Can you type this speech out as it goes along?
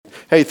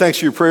Hey, thanks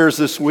for your prayers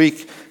this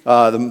week.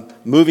 The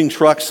moving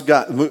trucks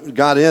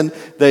got in.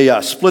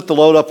 They split the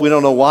load up. We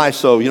don't know why.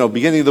 So,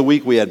 beginning of the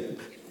week we had,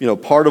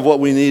 part of what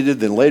we needed.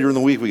 Then later in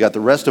the week we got the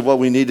rest of what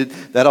we needed.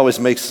 That always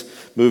makes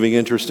moving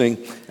interesting.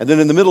 And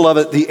then in the middle of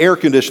it, the air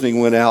conditioning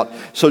went out.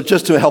 So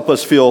just to help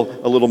us feel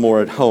a little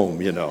more at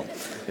home,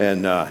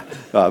 And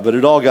but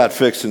it all got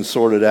fixed and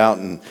sorted out,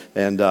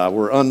 and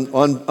we're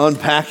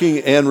unpacking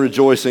and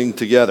rejoicing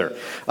together.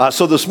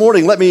 So this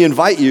morning, let me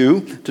invite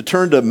you to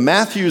turn to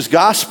Matthew's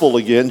Gospel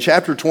again,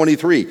 chapter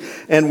 23,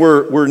 and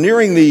we're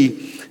nearing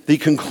the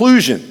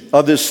conclusion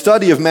of this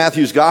study of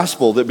Matthew's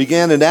Gospel that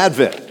began in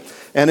Advent,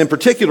 and in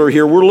particular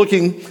here we're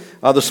looking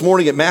this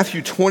morning at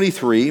Matthew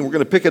 23, and we're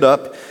going to pick it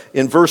up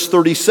in verse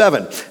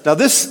 37. Now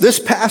this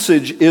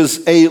passage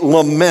is a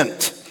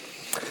lament.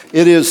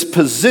 It is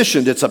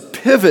positioned, it's a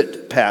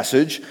pivot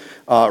passage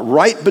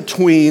right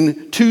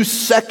between two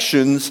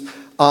sections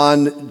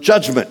on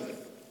judgment.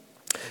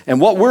 And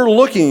what we're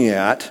looking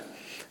at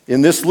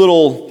in this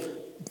little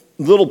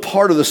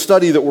part of the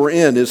study that we're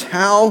in is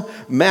how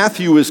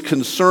Matthew is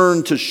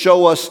concerned to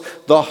show us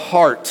the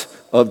heart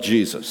of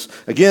Jesus.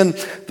 Again,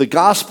 the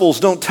Gospels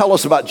don't tell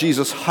us about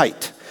Jesus'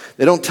 height.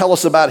 They don't tell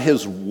us about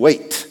his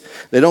weight.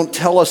 They don't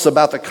tell us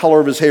about the color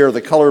of his hair,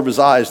 the color of his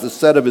eyes, the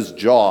set of his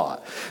jaw.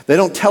 They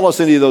don't tell us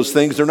any of those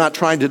things. They're not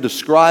trying to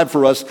describe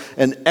for us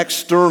an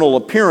external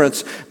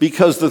appearance,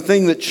 because the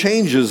thing that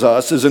changes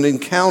us is an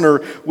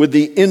encounter with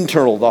the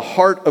internal, the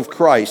heart of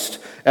Christ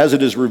as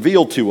it is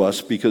revealed to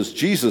us, because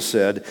Jesus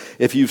said,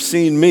 if you've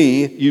seen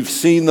me, you've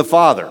seen the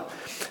Father.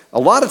 A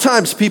lot of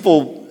times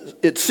people,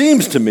 it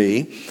seems to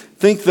me,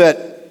 think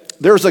that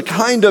there's a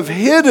kind of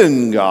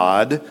hidden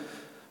God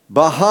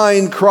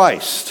behind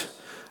Christ.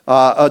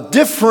 A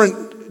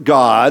different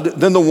God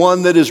than the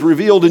one that is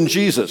revealed in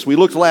Jesus. We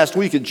looked last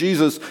week at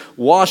Jesus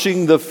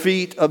washing the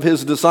feet of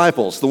his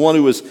disciples, the one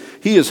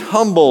he is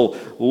humble,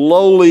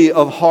 lowly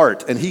of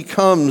heart, and he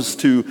comes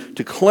to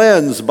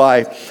cleanse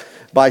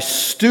by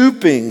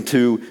stooping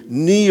to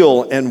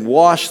kneel and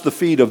wash the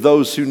feet of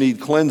those who need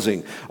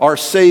cleansing. Our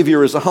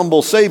Savior is a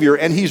humble Savior,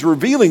 and he's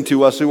revealing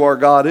to us who our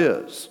God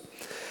is.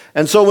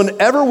 And so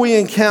whenever we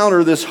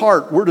encounter this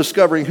heart, we're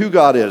discovering who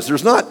God is.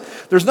 There's not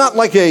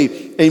like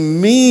a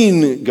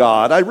mean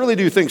God. I really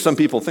do think some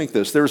people think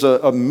this. There's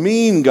a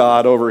mean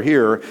God over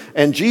here,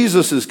 and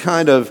Jesus is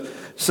kind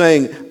of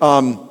saying,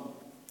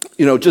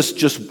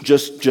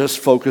 just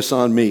focus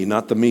on me,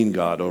 not the mean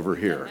God over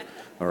here.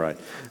 All right.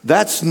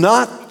 That's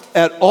not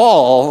at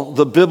all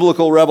the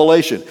biblical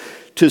revelation.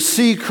 To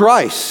see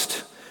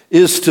Christ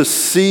is to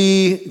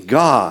see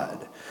God,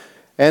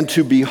 and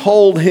to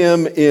behold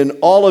him in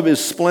all of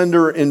his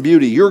splendor and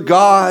beauty. Your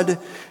God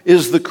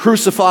is the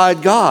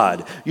crucified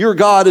God. Your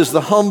God is the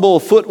humble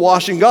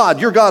foot-washing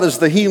God. Your God is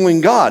the healing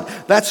God.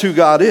 That's who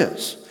God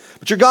is.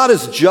 But your God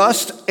is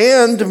just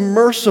and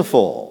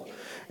merciful.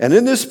 And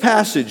in this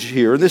passage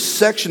here, in this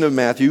section of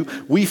Matthew,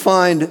 we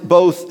find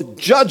both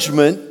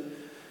judgment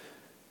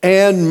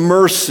and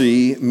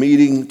mercy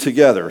meeting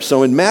together.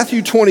 So in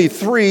Matthew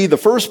 23, the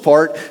first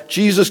part,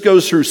 Jesus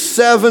goes through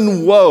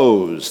 7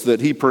 woes that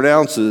he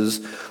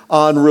pronounces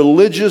on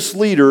religious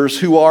leaders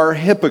who are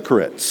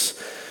hypocrites.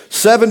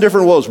 7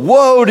 different woes.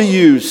 Woe to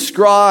you,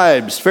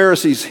 scribes,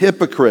 Pharisees,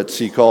 hypocrites,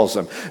 he calls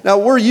them. Now,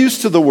 we're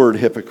used to the word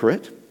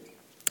hypocrite.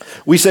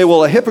 We say,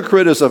 well, a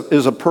hypocrite is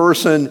a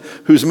person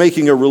who's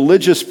making a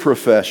religious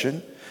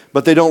profession,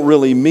 but they don't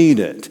really mean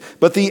it.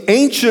 But the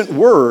ancient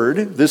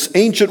word, this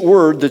ancient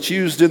word that's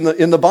used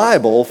in the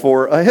Bible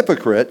for a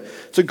hypocrite,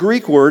 it's a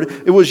Greek word.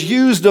 It was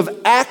used of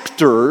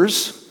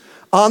actors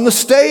on the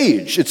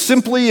stage. It's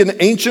simply an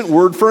ancient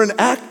word for an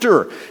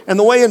actor. And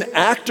the way an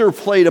actor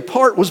played a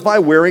part was by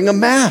wearing a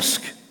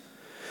mask.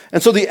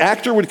 And so the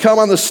actor would come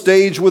on the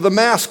stage with a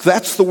mask.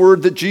 That's the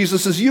word that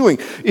Jesus is using.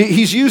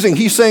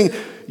 He's saying,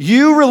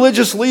 you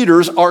religious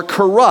leaders are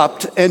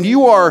corrupt, and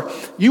you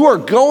are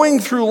going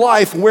through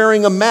life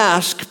wearing a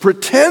mask,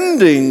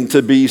 pretending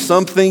to be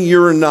something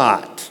you're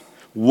not.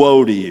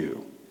 Woe to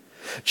you.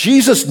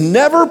 Jesus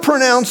never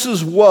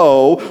pronounces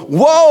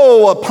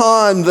woe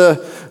upon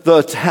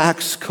the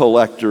tax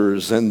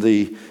collectors and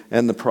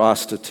the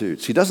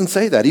prostitutes. He doesn't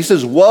say that. He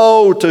says,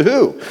 woe to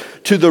who?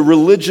 To the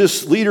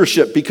religious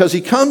leadership, because he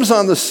comes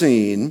on the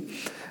scene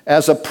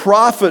as a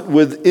prophet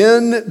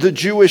within the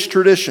Jewish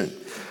tradition.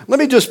 Let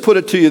me just put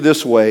it to you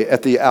this way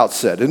at the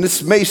outset, and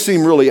this may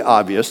seem really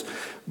obvious,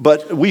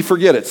 but we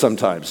forget it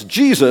sometimes.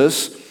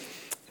 Jesus,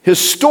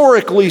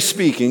 historically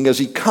speaking, as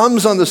he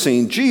comes on the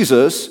scene,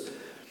 Jesus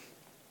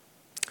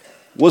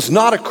was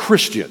not a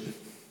Christian.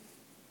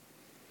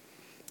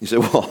 You say,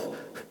 well,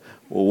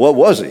 what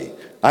was he?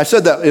 I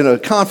said that in a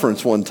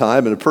conference one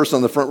time, and a person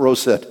on the front row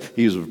said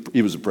he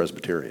was a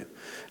Presbyterian,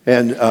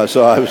 and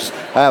so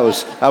I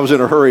was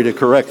in a hurry to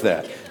correct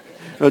that.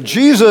 Now,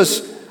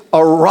 Jesus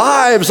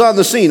arrives on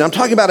the scene. I'm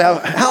talking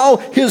about how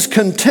his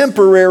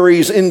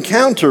contemporaries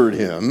encountered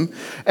him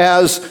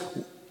as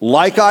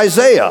like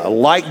Isaiah,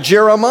 like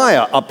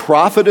Jeremiah, a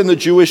prophet in the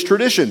Jewish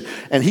tradition.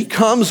 And he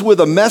comes with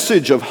a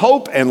message of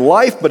hope and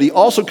life, but he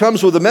also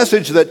comes with a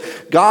message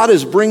that God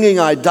is bringing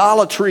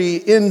idolatry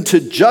into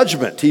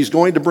judgment. He's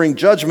going to bring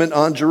judgment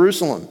on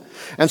Jerusalem.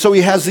 And so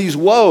he has these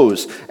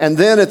woes. And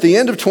then at the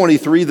end of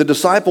 23, the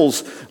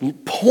disciples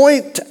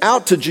point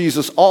out to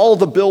Jesus all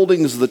the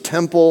buildings, the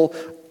temple,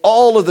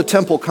 all of the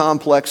temple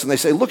complex, and they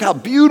say, look how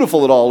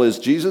beautiful it all is,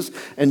 Jesus.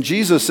 And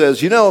Jesus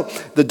says, you know,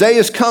 the day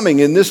is coming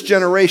in this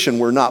generation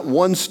where not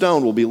one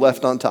stone will be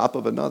left on top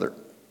of another.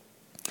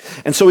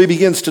 And so he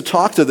begins to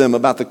talk to them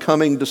about the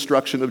coming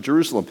destruction of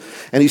Jerusalem.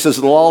 And he says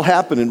it'll all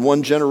happen in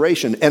one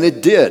generation. And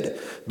it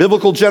did.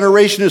 Biblical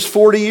generation is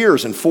 40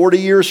 years. And 40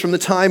 years from the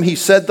time he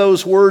said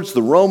those words,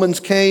 the Romans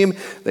came,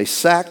 they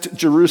sacked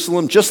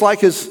Jerusalem, just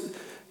like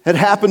had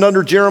happened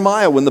under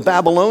Jeremiah when the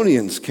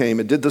Babylonians came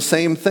and did the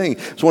same thing.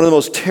 It's one of the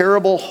most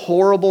terrible,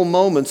 horrible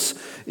moments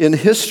in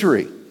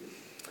history.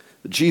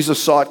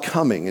 Jesus saw it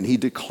coming and he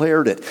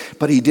declared it,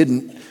 but he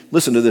didn't,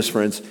 listen to this,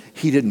 friends,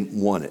 he didn't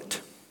want it.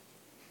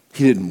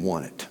 He didn't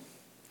want it.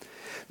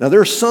 Now,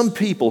 there are some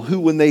people who,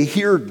 when they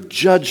hear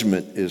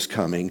judgment is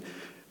coming,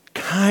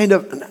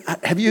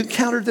 have you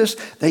encountered this?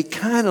 They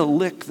kind of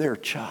lick their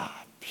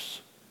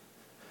chops,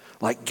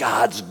 like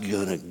God's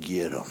gonna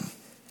get them.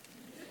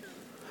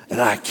 And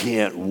I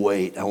can't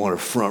wait. I want a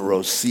front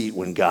row seat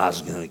when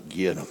God's going to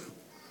get them.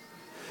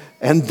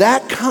 And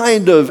that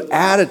kind of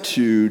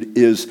attitude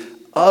is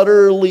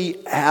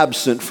utterly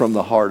absent from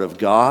the heart of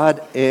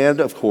God and,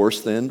 of course,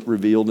 then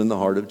revealed in the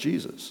heart of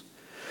Jesus.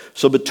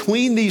 So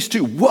between these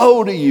two,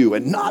 woe to you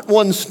and not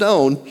one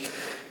stone,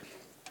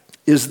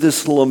 is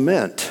this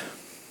lament.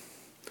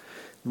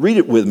 Read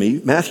it with me,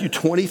 Matthew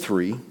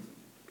 23,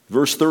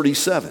 verse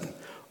 37.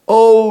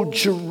 Oh,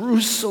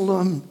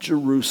 Jerusalem,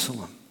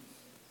 Jerusalem.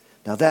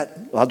 Now that,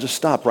 I'll just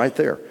stop right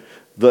there.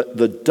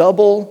 The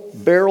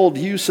double-barreled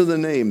use of the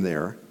name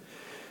there,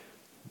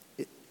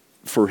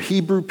 for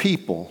Hebrew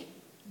people,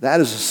 that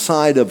is a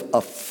sign of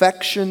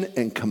affection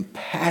and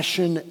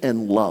compassion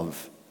and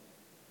love.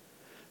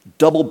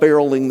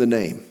 Double-barreling the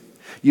name.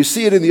 You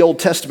see it in the Old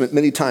Testament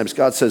many times.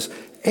 God says,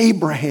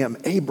 Abraham,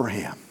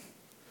 Abraham.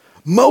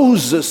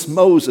 Moses,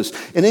 Moses.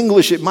 In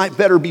English, it might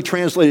better be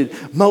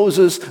translated,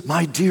 Moses,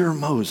 my dear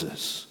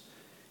Moses.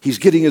 He's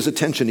getting his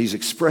attention. He's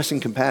expressing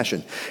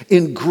compassion.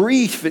 In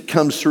grief, it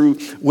comes through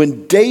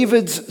when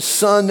David's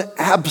son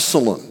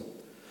Absalom,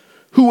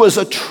 who was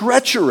a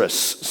treacherous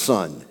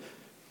son,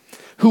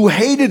 who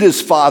hated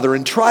his father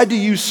and tried to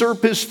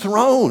usurp his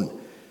throne,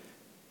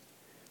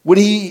 when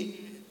he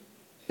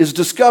is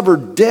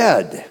discovered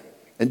dead,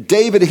 and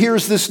David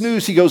hears this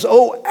news, he goes,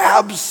 oh,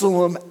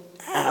 Absalom,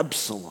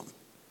 Absalom.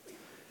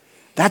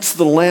 That's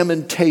the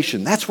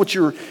lamentation. That's what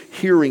you're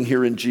hearing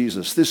here in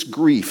Jesus, this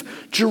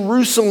grief.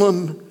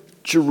 Jerusalem,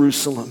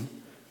 Jerusalem.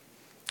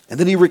 And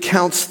then he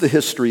recounts the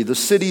history, the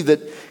city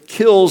that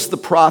kills the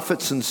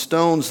prophets and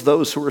stones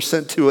those who are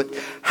sent to it.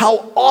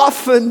 How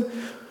often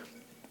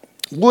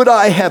would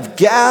I have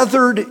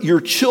gathered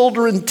your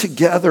children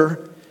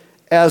together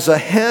as a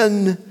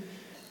hen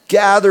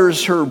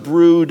gathers her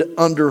brood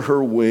under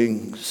her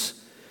wings,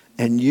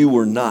 and you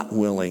were not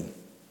willing.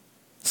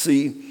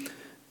 See,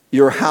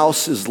 your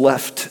house is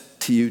left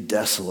to you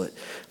desolate.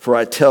 For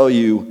I tell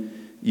you,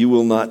 you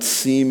will not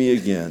see me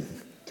again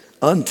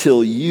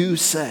until you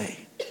say,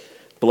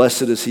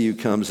 blessed is he who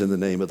comes in the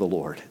name of the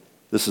Lord.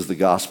 This is the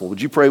gospel.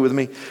 Would you pray with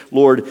me?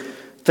 Lord,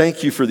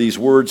 thank you for these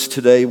words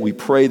today. We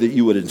pray that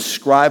you would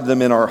inscribe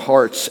them in our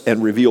hearts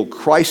and reveal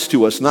Christ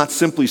to us, not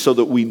simply so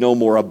that we know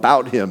more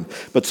about him,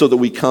 but so that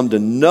we come to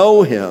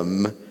know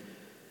him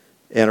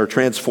and are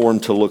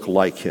transformed to look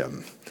like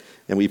him.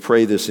 And we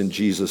pray this in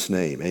Jesus'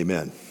 name.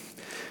 Amen.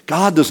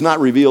 God does not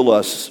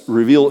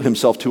reveal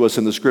himself to us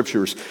in the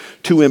scriptures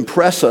to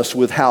impress us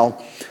with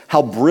how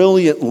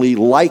brilliantly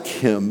like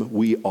him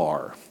we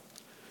are.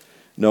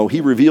 No,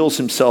 he reveals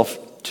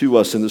himself to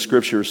us in the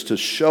scriptures to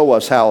show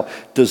us how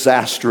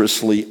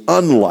disastrously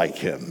unlike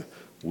him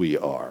we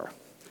are.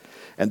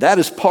 And that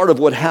is part of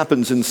what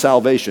happens in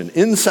salvation.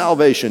 In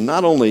salvation,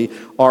 not only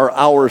are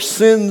our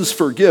sins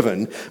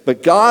forgiven,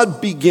 but God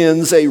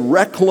begins a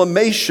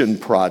reclamation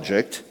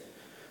project,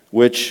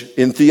 which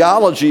in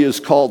theology is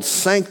called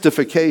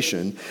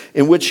sanctification,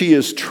 in which he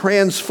is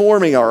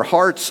transforming our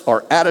hearts,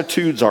 our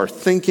attitudes, our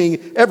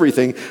thinking,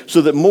 everything,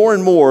 so that more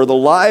and more the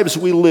lives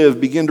we live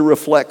begin to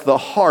reflect the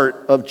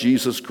heart of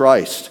Jesus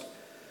Christ.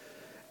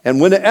 And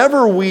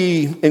whenever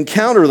we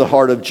encounter the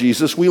heart of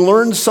Jesus, we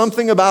learn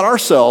something about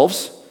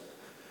ourselves,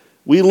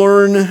 we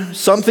learn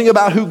something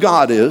about who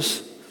God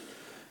is,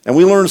 and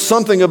we learn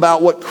something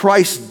about what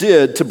Christ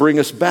did to bring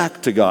us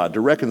back to God,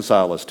 to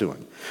reconcile us to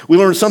him. We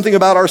learn something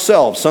about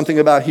ourselves, something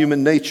about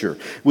human nature.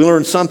 We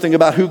learn something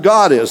about who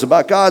God is,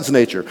 about God's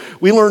nature.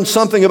 We learn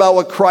something about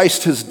what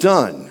Christ has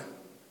done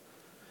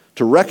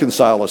to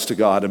reconcile us to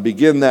God and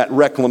begin that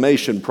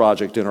reclamation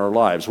project in our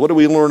lives. What do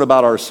we learn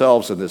about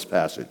ourselves in this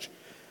passage?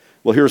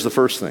 Well, here's the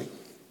first thing.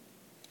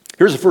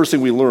 Here's the first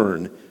thing we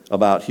learn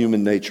about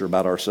human nature,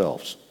 about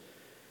ourselves.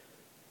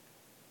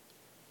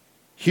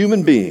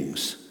 Human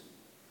beings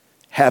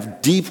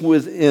have deep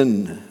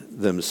within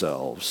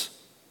themselves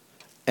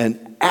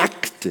an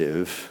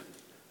active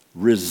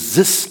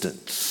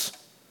resistance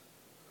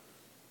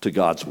to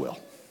God's will.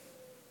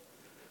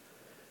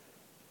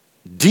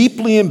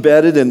 Deeply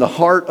embedded in the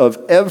heart of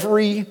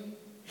every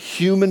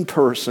human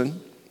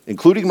person,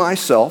 including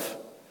myself,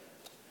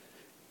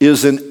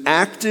 is an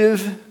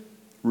active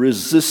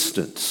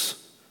resistance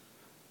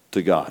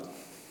to God.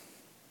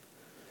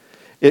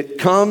 It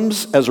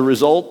comes as a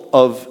result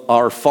of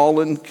our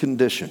fallen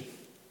condition.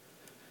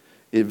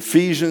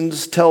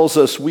 Ephesians tells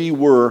us we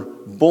were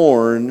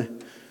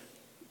born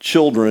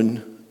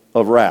children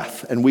of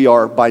wrath, and we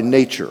are by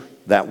nature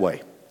that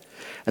way.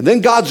 And then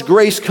God's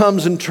grace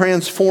comes and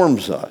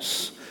transforms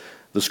us.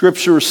 The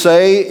scriptures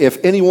say,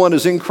 if anyone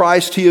is in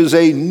Christ, he is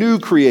a new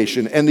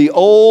creation, and the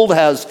old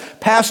has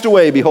passed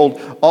away.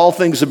 Behold, all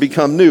things have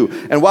become new.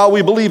 And while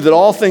we believe that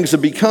all things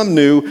have become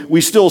new,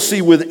 we still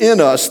see within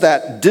us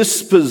that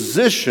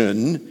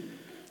disposition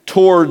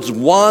towards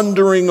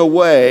wandering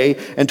away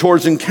and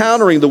towards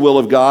encountering the will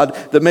of God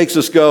that makes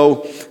us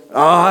go,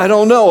 I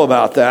don't know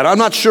about that. I'm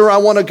not sure I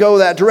want to go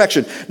that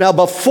direction. Now,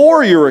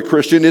 before you're a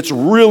Christian, it's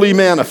really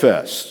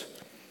manifest.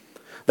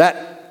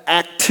 That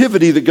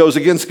activity that goes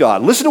against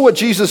God. Listen to what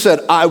Jesus said.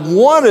 I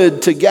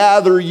wanted to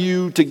gather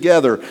you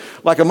together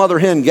like a mother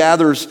hen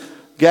gathers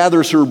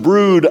her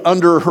brood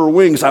under her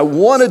wings. I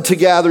wanted to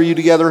gather you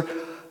together.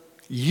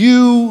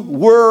 You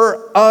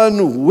were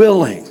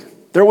unwilling.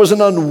 There was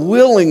an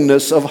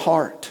unwillingness of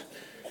heart.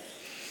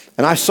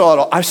 And I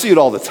see it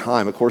all the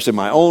time, of course, in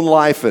my own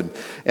life and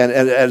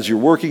as you're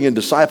working in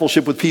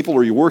discipleship with people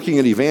or you're working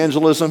in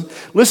evangelism.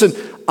 Listen,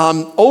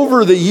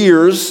 over the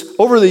years,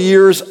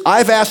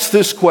 I've asked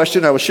this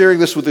question. I was sharing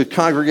this with the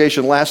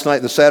congregation last night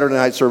in the Saturday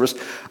night service.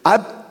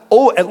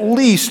 At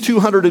least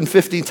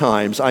 250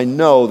 times I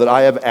know that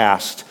I have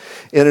asked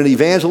in an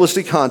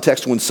evangelistic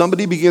context when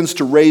somebody begins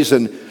to raise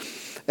an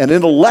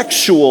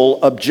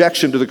intellectual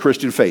objection to the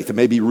Christian faith. It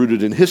may be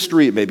rooted in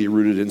history, it may be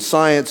rooted in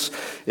science,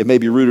 it may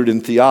be rooted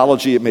in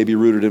theology, it may be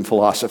rooted in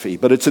philosophy,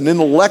 but it's an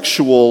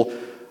intellectual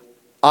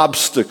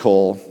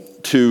obstacle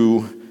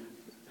to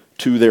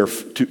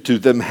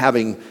them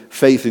having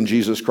faith in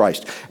Jesus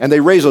Christ. And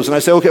they raise those, and I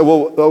say, okay,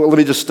 well, let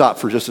me just stop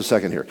for just a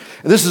second here.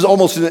 And this is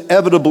almost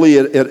inevitably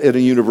in a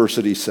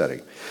university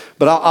setting.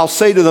 But I'll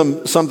say to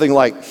them something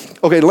like,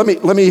 okay,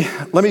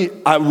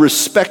 I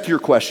respect your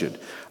question.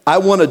 I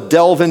want to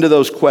delve into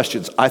those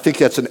questions. I think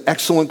that's an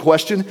excellent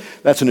question.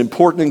 That's an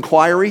important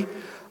inquiry.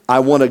 I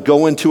want to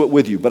go into it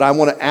with you. But I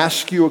want to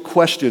ask you a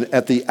question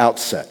at the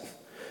outset.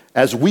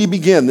 As we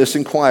begin this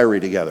inquiry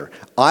together,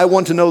 I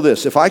want to know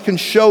this. If I can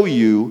show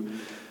you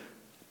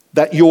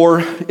that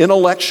your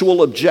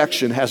intellectual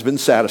objection has been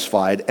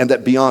satisfied and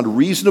that beyond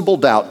reasonable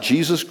doubt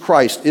Jesus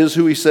Christ is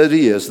who he said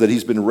he is, that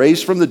he's been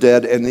raised from the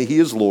dead and that he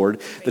is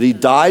Lord, that he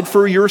died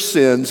for your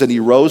sins and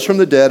he rose from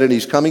the dead and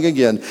he's coming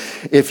again,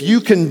 if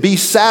you can be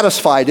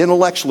satisfied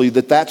intellectually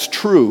that that's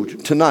true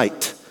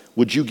tonight,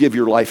 would you give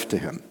your life to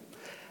him?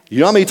 You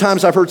know how many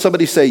times I've heard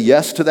somebody say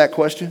yes to that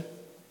question?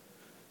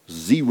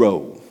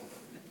 0.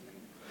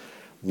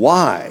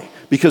 Why?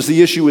 Because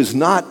the issue is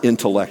not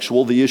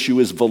intellectual, the issue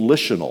is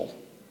volitional.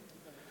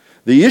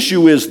 The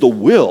issue is the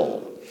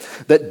will.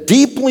 That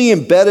deeply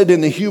embedded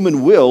in the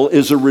human will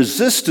is a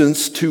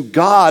resistance to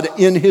God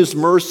in his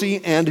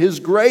mercy and his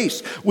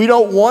grace. We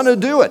don't want to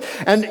do it.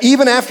 And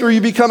even after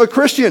you become a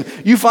Christian,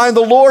 you find the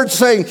Lord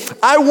saying,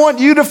 I want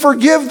you to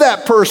forgive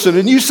that person.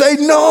 And you say,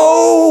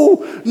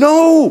 no,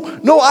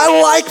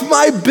 I like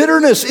my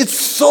bitterness. It's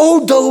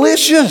so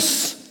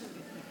delicious.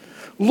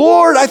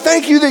 Lord, I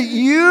thank you that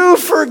you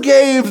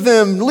forgave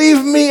them.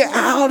 Leave me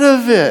out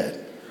of it.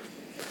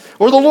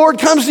 Or the Lord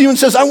comes to you and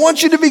says, I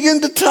want you to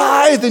begin to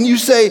tithe. And you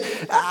say,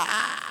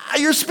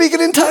 you're speaking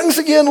in tongues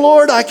again,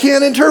 Lord. I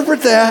can't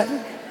interpret that.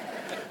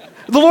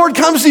 The Lord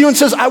comes to you and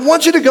says, I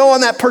want you to go on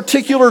that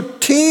particular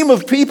team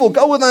of people.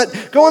 Go on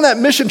that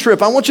mission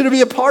trip. I want you to be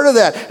a part of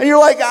that. And you're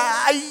like,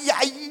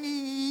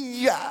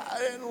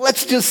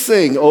 let's just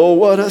sing. Oh,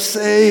 what a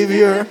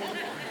Savior.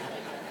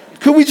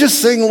 Could we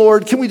just sing,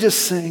 Lord? Can we just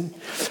sing?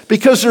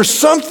 Because there's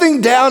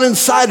something down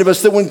inside of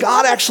us that when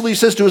God actually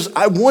says to us,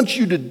 I want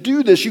you to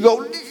do this, you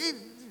go,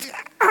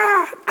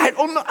 I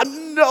don't know,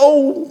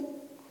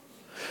 no.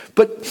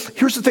 But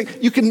here's the thing,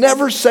 you can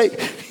never say,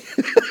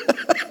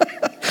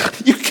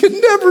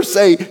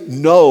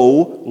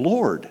 no,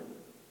 Lord.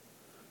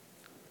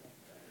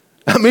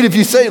 I mean, if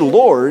you say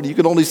Lord, you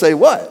can only say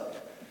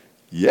what?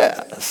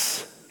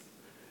 Yes.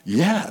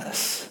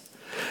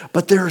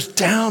 But there's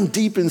down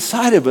deep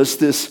inside of us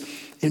this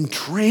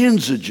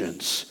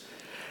intransigence.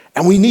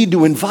 And we need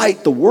to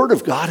invite the Word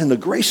of God and the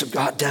grace of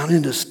God down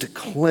in us to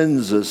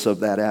cleanse us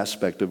of that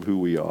aspect of who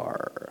we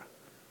are.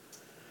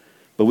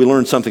 But we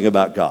learn something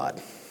about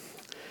God,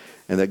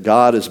 and that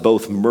God is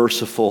both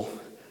merciful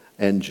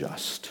and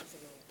just.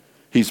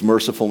 He's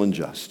merciful and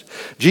just.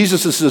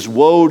 Jesus says,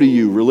 woe to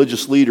you,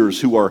 religious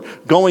leaders who are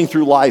going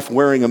through life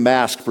wearing a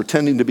mask,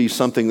 pretending to be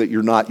something that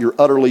you're not. You're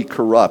utterly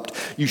corrupt.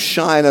 You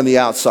shine on the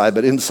outside,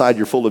 but inside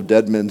you're full of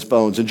dead men's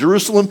bones. In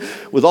Jerusalem,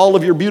 with all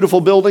of your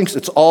beautiful buildings,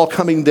 it's all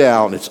coming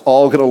down. It's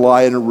all going to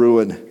lie in a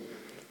ruin.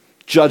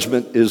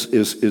 Judgment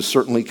is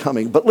certainly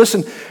coming. But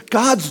listen,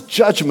 God's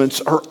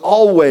judgments are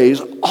always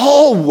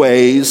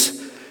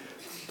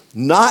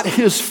not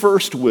his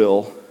first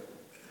will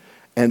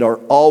and are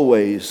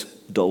always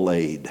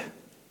delayed.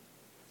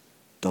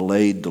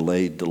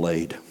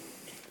 Delayed.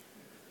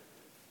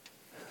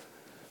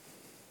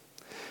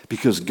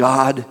 Because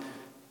God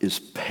is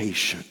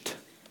patient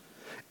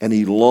and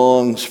he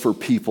longs for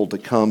people to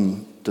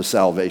come to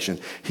salvation.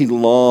 He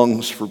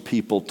longs for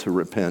people to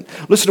repent.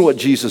 Listen to what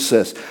Jesus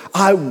says.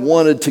 I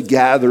wanted to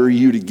gather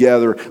you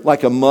together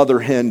like a mother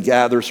hen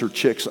gathers her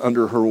chicks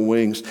under her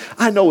wings.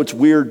 I know it's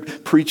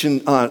weird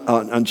preaching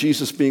on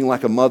Jesus being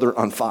like a mother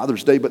on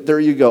Father's Day, but there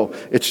you go.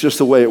 It's just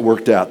the way it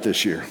worked out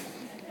this year.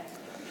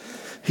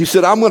 He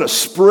said, I'm going to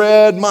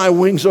spread my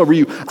wings over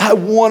you.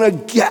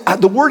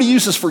 The word he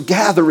uses for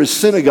gather is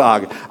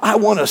synagogue. I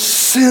want to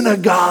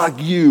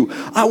synagogue you.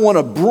 I want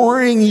to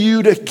bring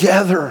you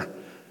together.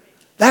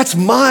 That's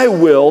my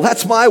will.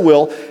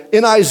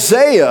 In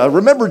Isaiah,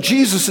 remember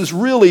Jesus is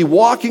really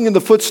walking in the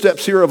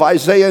footsteps here of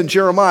Isaiah and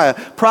Jeremiah,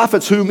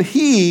 prophets whom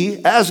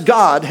he, as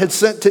God, had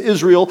sent to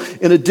Israel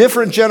in a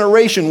different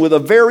generation with a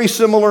very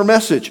similar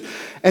message.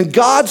 And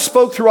God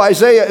spoke through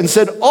Isaiah and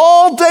said,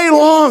 all day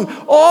long,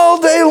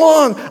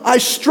 I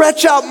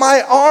stretch out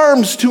my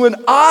arms to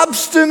an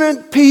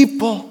obstinate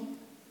people,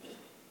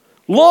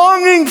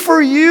 longing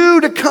for you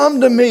to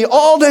come to me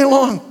all day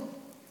long.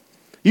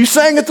 You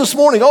sang it this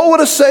morning. Oh, what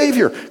a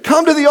Savior.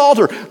 Come to the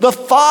altar. The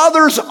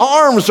Father's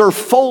arms are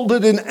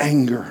folded in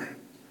anger.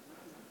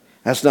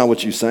 That's not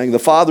what you sang. The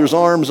Father's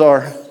arms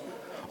are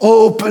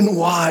open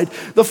wide.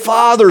 The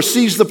Father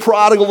sees the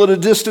prodigal at a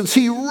distance.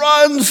 He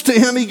runs to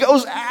him. He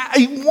goes,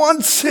 he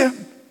wants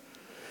him.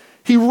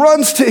 He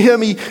runs to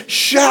him. He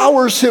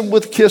showers him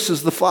with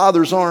kisses. The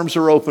Father's arms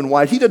are open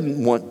wide. He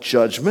didn't want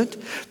judgment.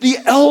 The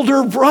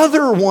elder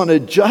brother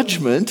wanted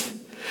judgment.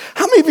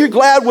 How many of you are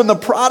glad when the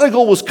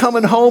prodigal was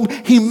coming home,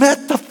 he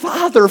met the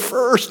father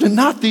first and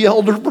not the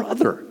elder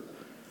brother?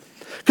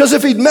 Because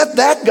if he'd met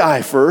that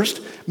guy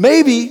first,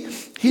 maybe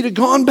he'd have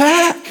gone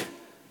back.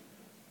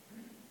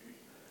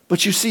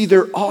 But you see,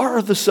 there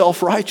are the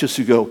self-righteous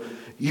who go,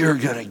 you're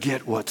going to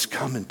get what's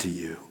coming to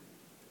you.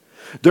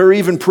 There are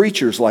even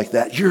preachers like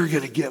that. You're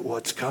going to get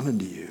what's coming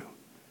to you.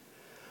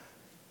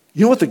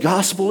 You know what the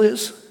gospel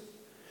is?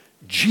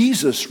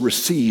 Jesus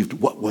received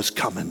what was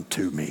coming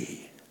to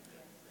me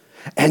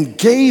and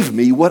gave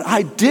me what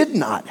I did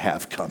not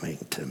have coming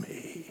to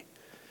me.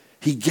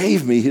 He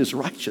gave me his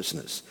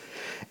righteousness,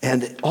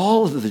 and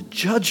all of the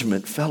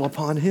judgment fell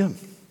upon him.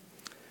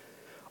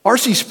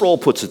 R.C. Sproul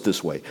puts it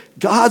this way: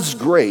 God's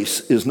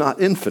grace is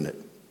not infinite.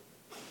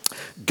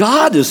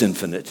 God is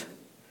infinite,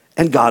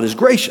 and God is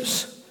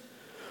gracious.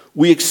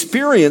 We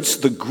experience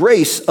the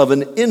grace of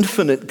an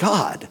infinite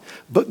God,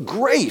 but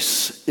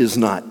grace is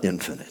not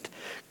infinite.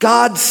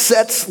 God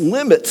sets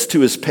limits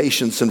to his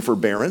patience and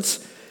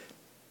forbearance.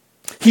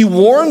 He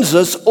warns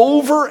us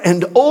over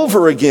and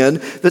over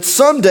again that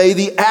someday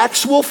the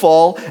axe will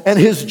fall and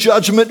his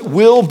judgment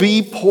will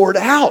be poured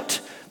out.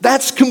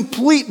 That's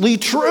completely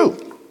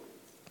true.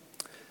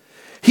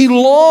 He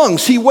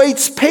longs, he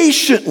waits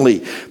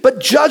patiently,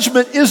 but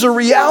judgment is a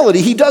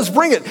reality. He does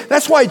bring it.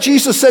 That's why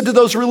Jesus said to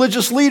those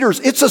religious leaders,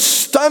 it's a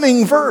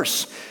stunning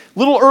verse. A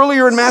little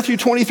earlier in Matthew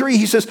 23,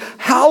 he says,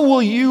 how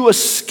will you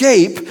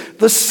escape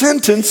the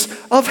sentence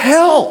of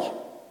hell?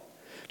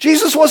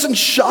 Jesus wasn't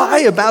shy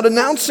about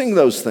announcing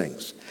those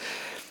things.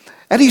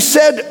 And he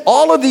said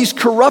all of these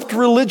corrupt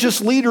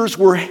religious leaders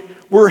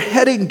were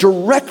heading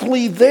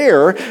directly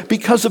there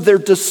because of their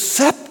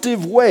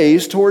deceptive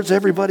ways towards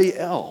everybody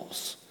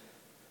else.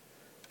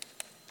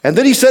 And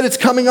then he said it's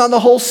coming on the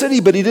whole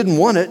city, but he didn't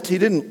want it. He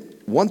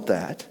didn't want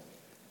that.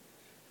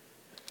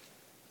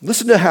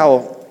 Listen to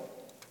how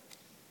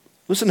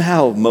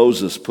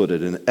Moses put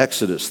it in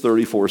Exodus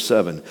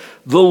 34:7.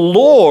 The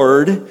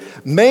Lord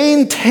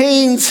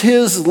maintains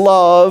his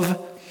love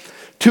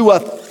to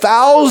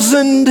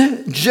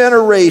 1,000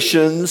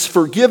 generations,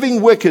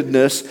 forgiving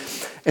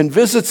wickedness, and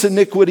visits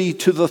iniquity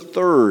to the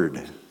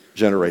 3rd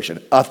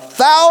generation.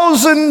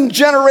 1,000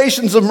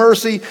 generations of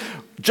mercy,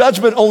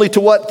 judgment only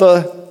to what?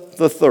 The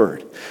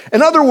 3rd.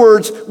 In other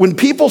words, when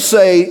people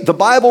say the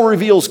Bible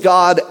reveals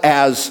God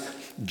as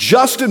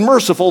just and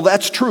merciful,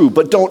 that's true,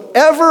 but don't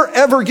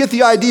ever get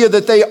the idea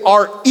that they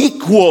are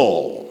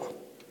equal.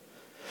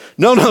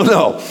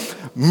 No.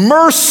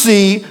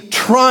 Mercy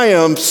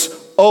triumphs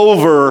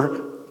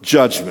over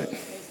judgment.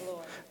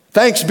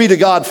 Thanks be to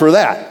God for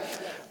that.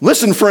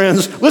 Listen,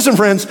 friends,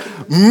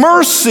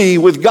 mercy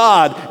with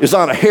God is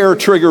on a hair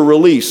trigger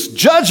release.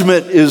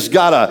 Judgment has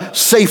got a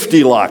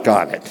safety lock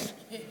on it.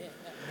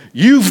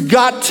 You've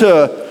got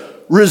to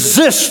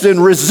resist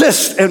and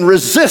resist and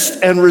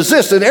resist and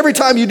resist. And every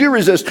time you do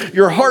resist,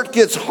 your heart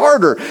gets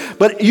harder.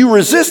 But you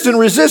resist and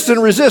resist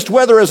and resist,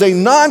 whether as a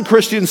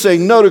non-Christian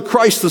saying no to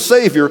Christ the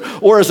Savior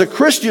or as a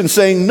Christian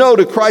saying no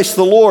to Christ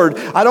the Lord.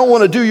 I don't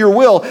want to do your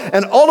will.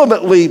 And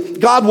ultimately,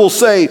 God will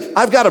say,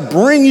 I've got to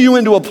bring you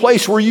into a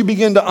place where you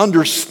begin to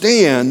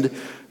understand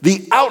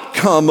the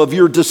outcome of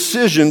your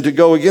decision to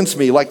go against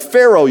me. Like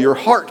Pharaoh, your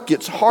heart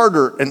gets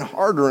harder and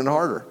harder and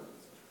harder.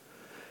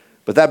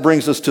 But that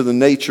brings us to the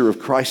nature of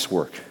Christ's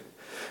work.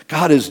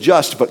 God is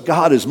just, but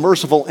God is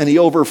merciful, and he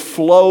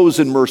overflows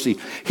in mercy.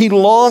 He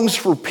longs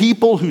for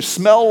people who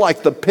smell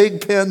like the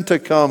pig pen to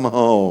come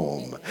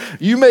home.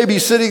 You may be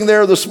sitting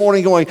there this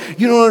morning going,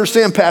 you don't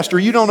understand, Pastor,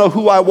 you don't know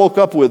who I woke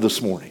up with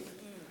this morning.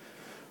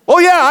 Oh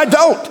yeah, I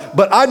don't,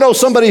 but I know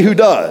somebody who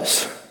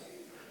does.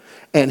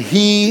 And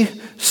he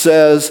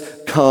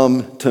says,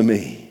 come to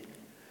me,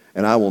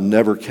 and I will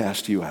never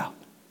cast you out.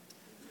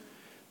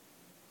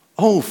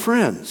 Oh,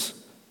 friends,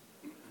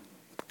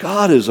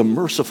 God is a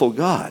merciful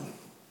God.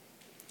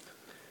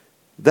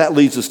 That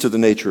leads us to the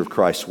nature of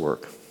Christ's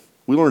work.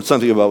 We learned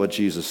something about what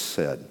Jesus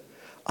said.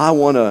 I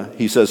want to,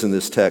 he says in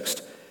this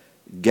text,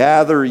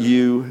 gather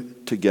you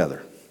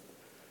together.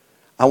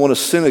 I want to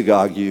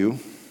synagogue you.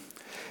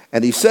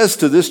 And he says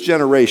to this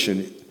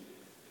generation,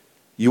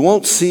 you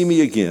won't see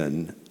me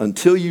again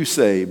until you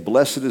say,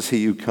 blessed is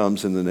he who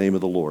comes in the name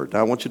of the Lord. Now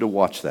I want you to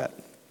watch that.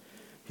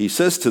 He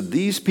says to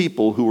these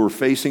people who are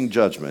facing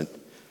judgment,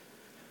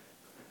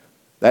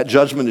 that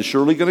judgment is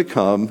surely going to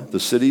come. The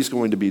city's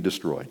going to be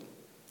destroyed.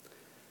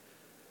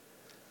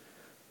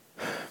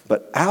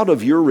 But out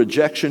of your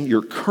rejection,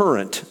 your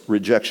current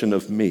rejection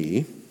of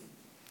me,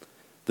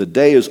 the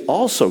day is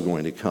also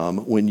going to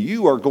come when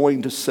you are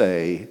going to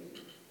say,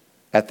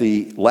 at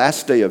the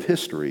last day of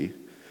history,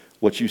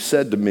 what you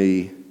said to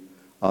me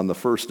on the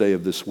first day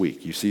of this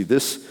week. You see,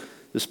 this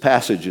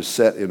passage is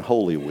set in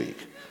Holy Week.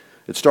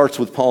 It starts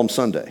with Palm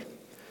Sunday.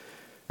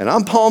 And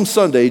on Palm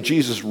Sunday,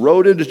 Jesus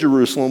rode into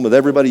Jerusalem with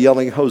everybody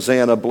yelling,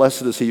 Hosanna,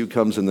 blessed is he who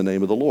comes in the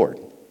name of the Lord.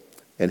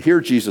 And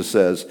here Jesus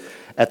says,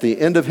 at the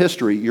end of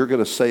history, you're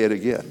going to say it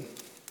again.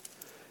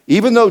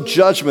 Even though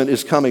judgment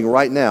is coming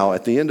right now,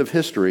 at the end of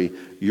history,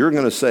 you're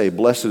going to say,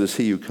 blessed is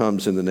he who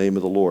comes in the name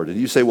of the Lord.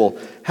 And you say, well,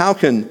 how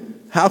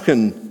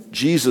can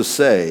Jesus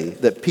say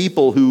that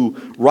people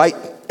who right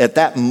at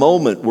that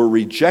moment were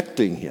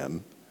rejecting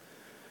him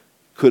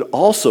could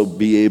also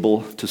be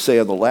able to say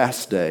on the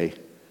last day,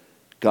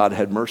 God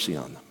had mercy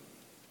on them?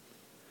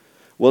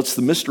 Well, it's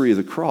the mystery of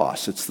the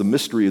cross. It's the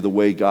mystery of the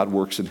way God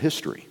works in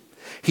history.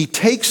 He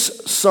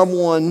takes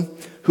someone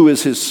who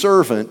is his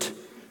servant,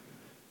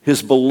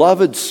 his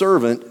beloved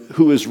servant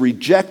who is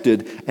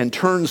rejected, and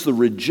turns the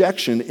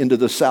rejection into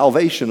the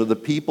salvation of the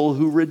people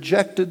who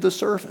rejected the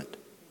servant.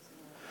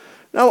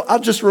 Now, I'll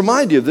just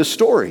remind you of this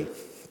story.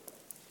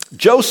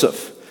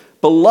 Joseph,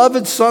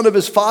 beloved son of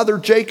his father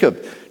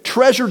Jacob,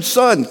 treasured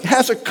son,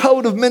 has a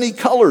coat of many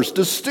colors,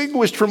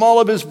 distinguished from all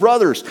of his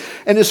brothers.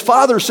 And his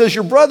father says,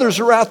 your brothers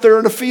are out there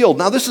in a field.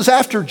 Now this is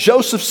after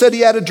Joseph said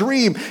he had a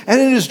dream.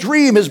 And in his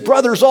dream, his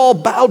brothers all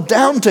bowed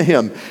down to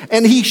him.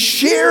 And he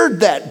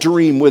shared that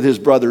dream with his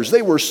brothers.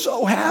 They were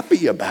so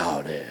happy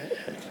about it.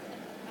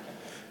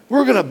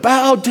 We're going to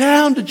bow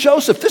down to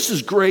Joseph. This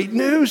is great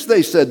news,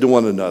 they said to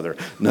one another.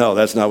 No,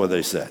 that's not what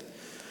they said.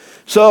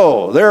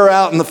 So they're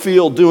out in the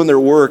field doing their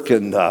work,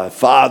 and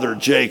Father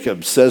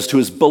Jacob says to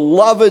his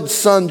beloved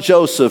son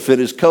Joseph in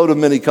his coat of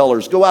many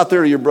colors, go out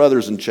there to your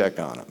brothers and check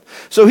on them.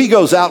 So he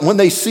goes out, and when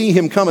they see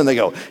him coming, they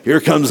go, here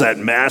comes that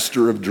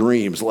master of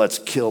dreams, let's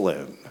kill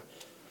him.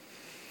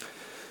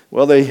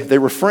 Well, they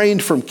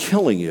refrained from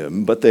killing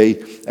him, but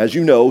they, as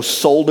you know,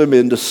 sold him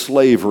into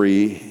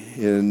slavery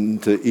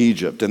into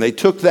Egypt. And they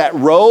took that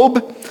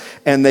robe,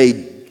 and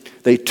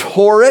they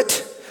tore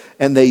it,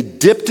 and they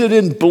dipped it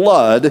in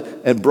blood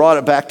and brought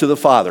it back to the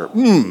father.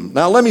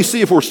 Now let me see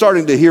if we're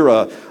starting to hear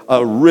a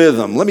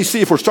rhythm. Let me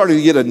see if we're starting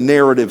to get a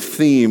narrative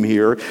theme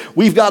here.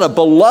 We've got a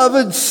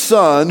beloved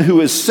son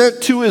who is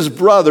sent to his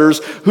brothers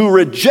who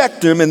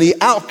reject him, and the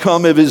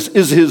outcome of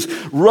is his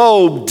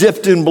robe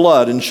dipped in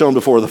blood and shown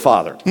before the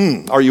father.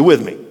 Are you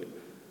with me?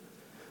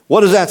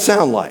 What does that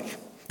sound like?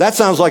 That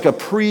sounds like a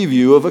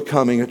preview of a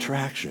coming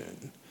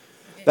attraction.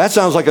 That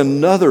sounds like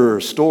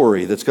another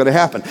story that's going to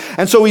happen.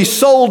 And so he's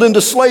sold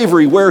into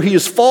slavery where he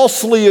is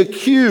falsely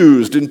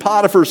accused in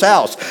Potiphar's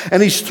house.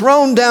 And he's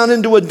thrown down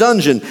into a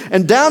dungeon.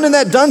 And down in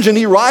that dungeon,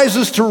 he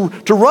rises to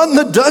run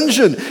the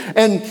dungeon.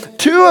 And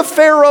two of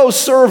Pharaoh's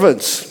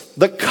servants,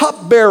 the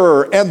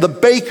cupbearer and the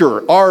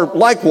baker, are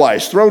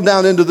likewise thrown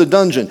down into the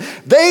dungeon.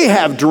 They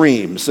have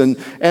dreams. And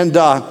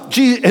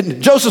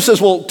Joseph says,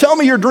 well, tell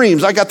me your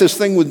dreams. I got this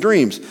thing with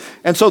dreams.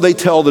 And so they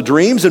tell the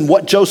dreams, and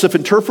what Joseph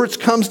interprets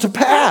comes to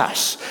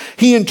pass.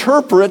 He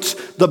interprets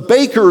the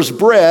baker's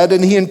bread,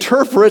 and he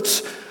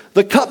interprets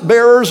the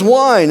cupbearer's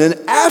wine. And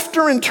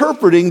after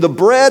interpreting the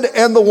bread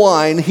and the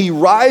wine, he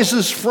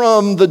rises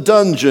from the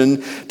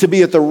dungeon to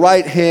be at the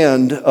right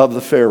hand of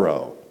the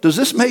Pharaoh. Does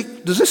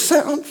this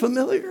sound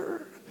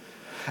familiar?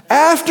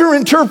 After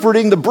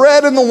interpreting the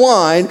bread and the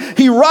wine,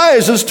 he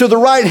rises to the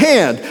right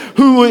hand,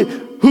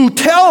 who who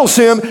tells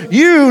him,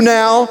 you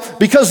now,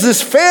 because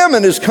this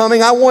famine is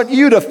coming, I want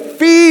you to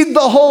feed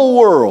the whole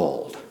world.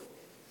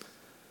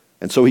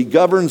 And so he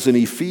governs and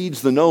he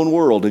feeds the known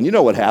world. And you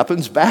know what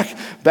happens?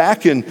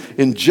 Back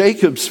in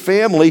Jacob's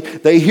family,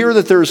 they hear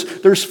that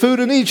there's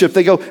food in Egypt.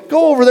 They go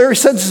over there. He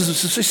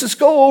says,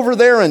 go over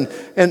there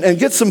and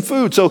get some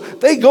food. So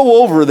they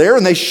go over there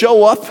and they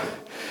show up.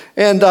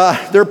 And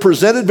they're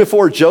presented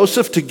before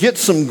Joseph to get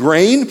some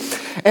grain.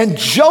 And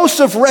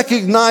Joseph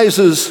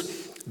recognizes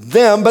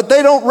them, but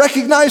they don't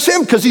recognize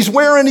him because he's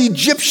wearing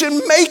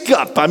Egyptian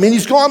makeup. I mean,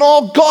 he's gone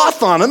all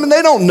goth on them, and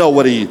they don't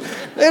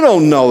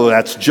know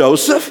that's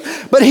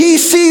Joseph. But he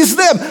sees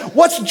them.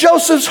 What's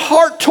Joseph's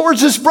heart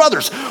towards his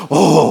brothers?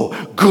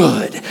 Oh,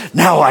 good.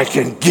 Now I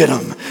can get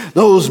them.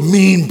 Those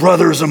mean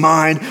brothers of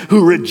mine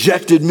who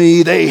rejected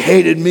me, they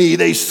hated me,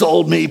 they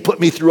sold me, put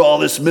me through all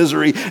this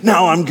misery.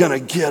 Now I'm going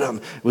to get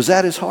them. Was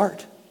that his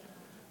heart?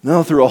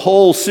 No, through a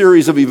whole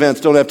series of events,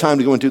 don't have time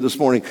to go into this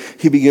morning,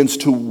 he begins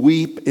to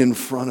weep in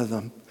front of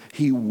them.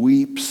 He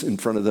weeps in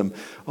front of them.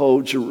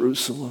 Oh,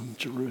 Jerusalem,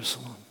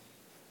 Jerusalem.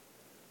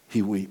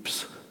 He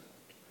weeps.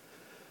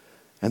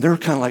 And they're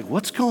kind of like,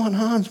 what's going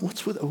on?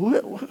 What's with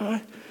what?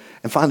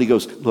 And finally he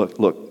goes,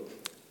 look,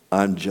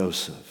 I'm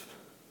Joseph.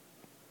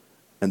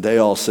 And they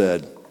all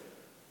said,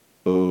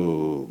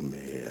 oh,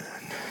 man,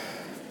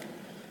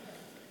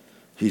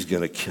 he's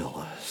going to kill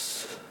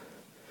us.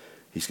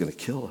 He's going to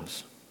kill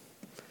us.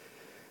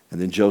 And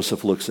then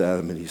Joseph looks at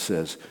him and he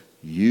says,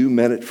 you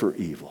meant it for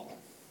evil,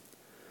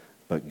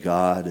 but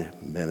God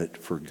meant it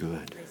for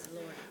good,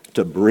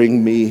 to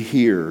bring me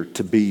here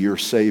to be your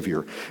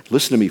Savior.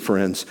 Listen to me,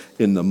 friends.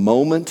 In the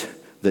moment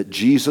that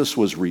Jesus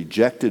was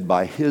rejected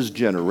by his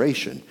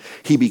generation,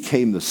 he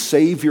became the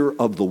Savior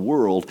of the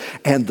world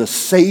and the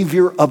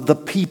Savior of the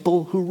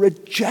people who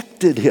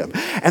rejected him.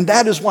 And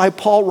that is why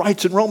Paul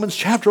writes in Romans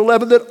chapter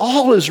 11 that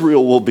all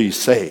Israel will be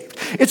saved.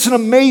 It's an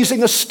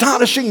amazing,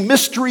 astonishing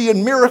mystery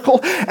and miracle,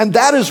 and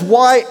that is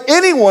why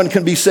anyone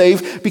can be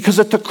saved, because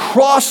at the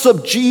cross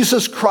of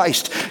Jesus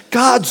Christ,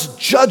 God's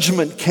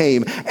judgment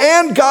came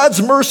and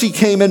God's mercy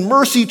came, and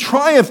mercy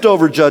triumphed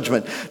over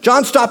judgment.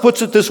 John Stott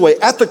puts it this way: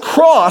 at the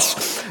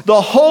cross,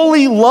 the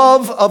holy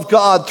love of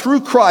God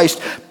through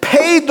Christ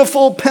paid the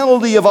full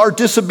penalty of our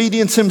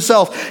disobedience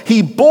himself.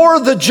 He bore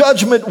the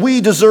judgment we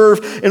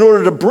deserve in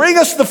order to bring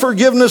us the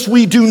forgiveness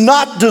we do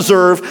not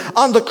deserve.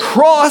 On the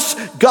cross,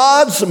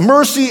 God's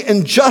mercy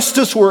and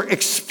justice were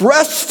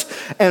expressed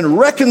and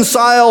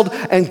reconciled,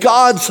 and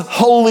God's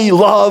holy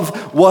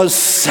love was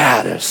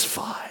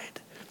satisfied.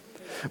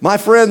 My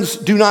friends,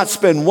 do not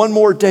spend one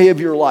more day of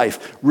your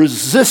life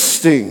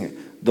resisting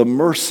the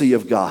mercy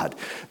of God.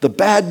 The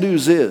bad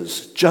news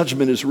is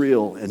judgment is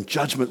real and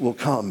judgment will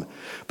come.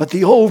 But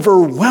the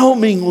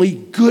overwhelmingly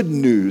good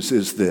news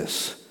is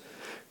this: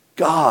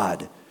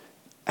 God,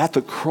 at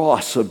the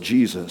cross of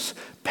Jesus,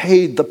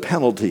 paid the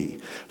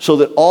penalty so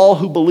that all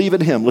who believe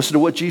in him, listen to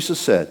what Jesus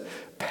said,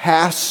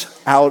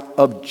 pass out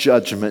of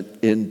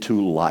judgment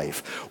into life.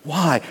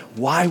 Why?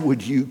 Why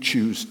would you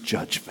choose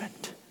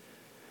judgment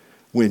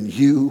when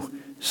you,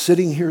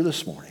 sitting here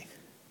this morning,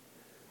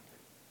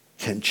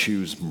 can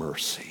choose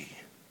mercy?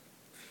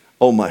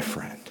 Oh, my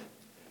friend,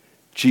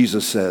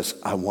 Jesus says,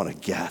 I want to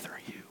gather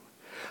you.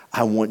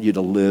 I want you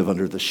to live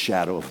under the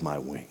shadow of my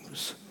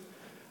wings.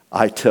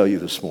 I tell you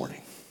this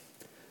morning,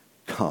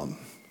 come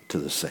to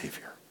the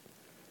Savior.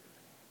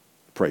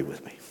 Pray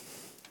with me.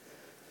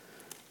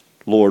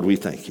 Lord, we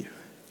thank you.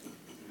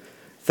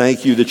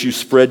 Thank you that you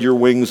spread your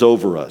wings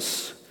over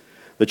us,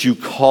 that you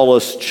call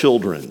us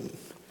children,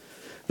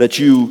 that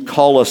you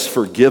call us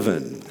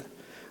forgiven,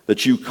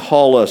 that you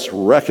call us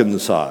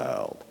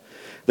reconciled,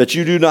 that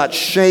you do not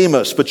shame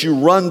us, but you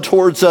run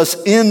towards us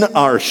in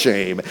our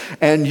shame,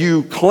 and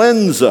you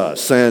cleanse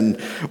us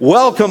and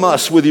welcome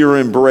us with your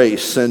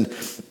embrace and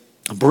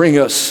bring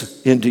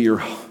us into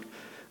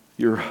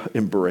your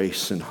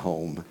embrace and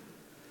home.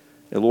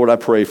 And Lord, I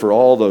pray for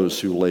all those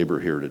who labor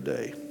here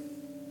today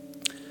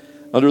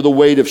under the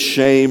weight of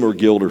shame or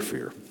guilt or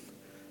fear,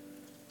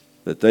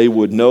 that they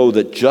would know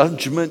that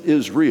judgment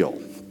is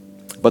real,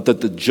 but that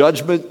the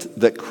judgment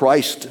that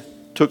Christ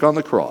took on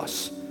the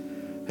cross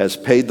has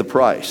paid the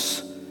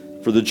price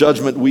for the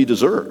judgment we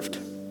deserved.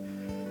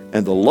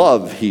 And the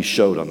love he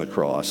showed on the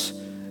cross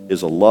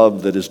is a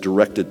love that is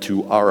directed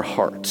to our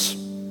hearts.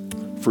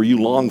 For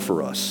you long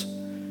for us.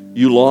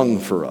 You long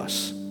for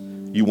us.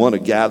 You want to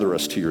gather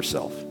us to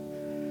yourself.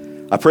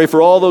 I pray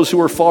for all those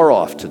who are far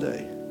off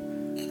today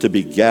to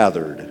be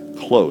gathered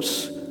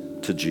close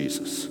to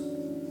Jesus.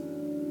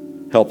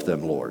 Help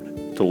them,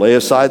 Lord, to lay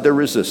aside their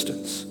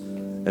resistance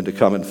and to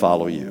come and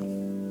follow you.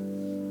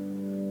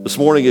 This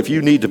morning, if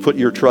you need to put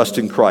your trust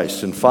in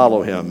Christ and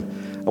follow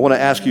him, I want to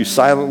ask you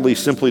silently,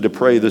 simply to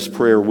pray this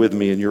prayer with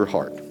me in your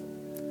heart.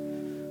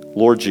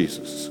 Lord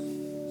Jesus,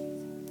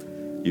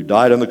 you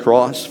died on the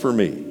cross for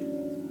me.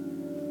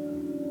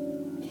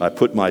 I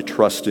put my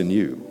trust in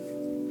you.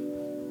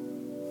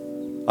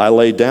 I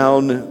lay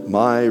down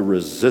my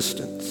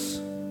resistance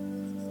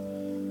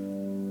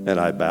and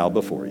I bow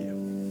before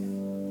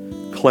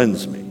you.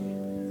 Cleanse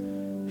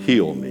me,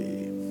 heal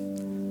me,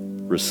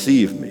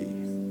 receive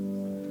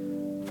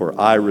me, for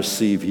I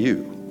receive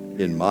you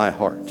in my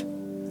heart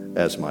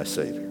as my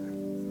Savior.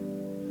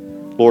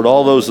 Lord,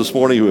 all those this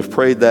morning who have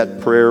prayed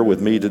that prayer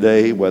with me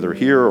today, whether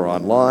here or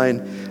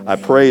online, I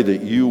pray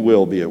that you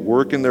will be at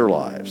work in their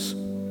lives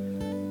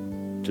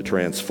to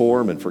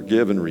transform and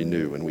forgive and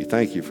renew. And we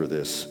thank you for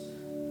this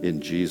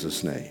in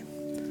Jesus' name.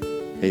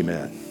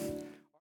 Amen.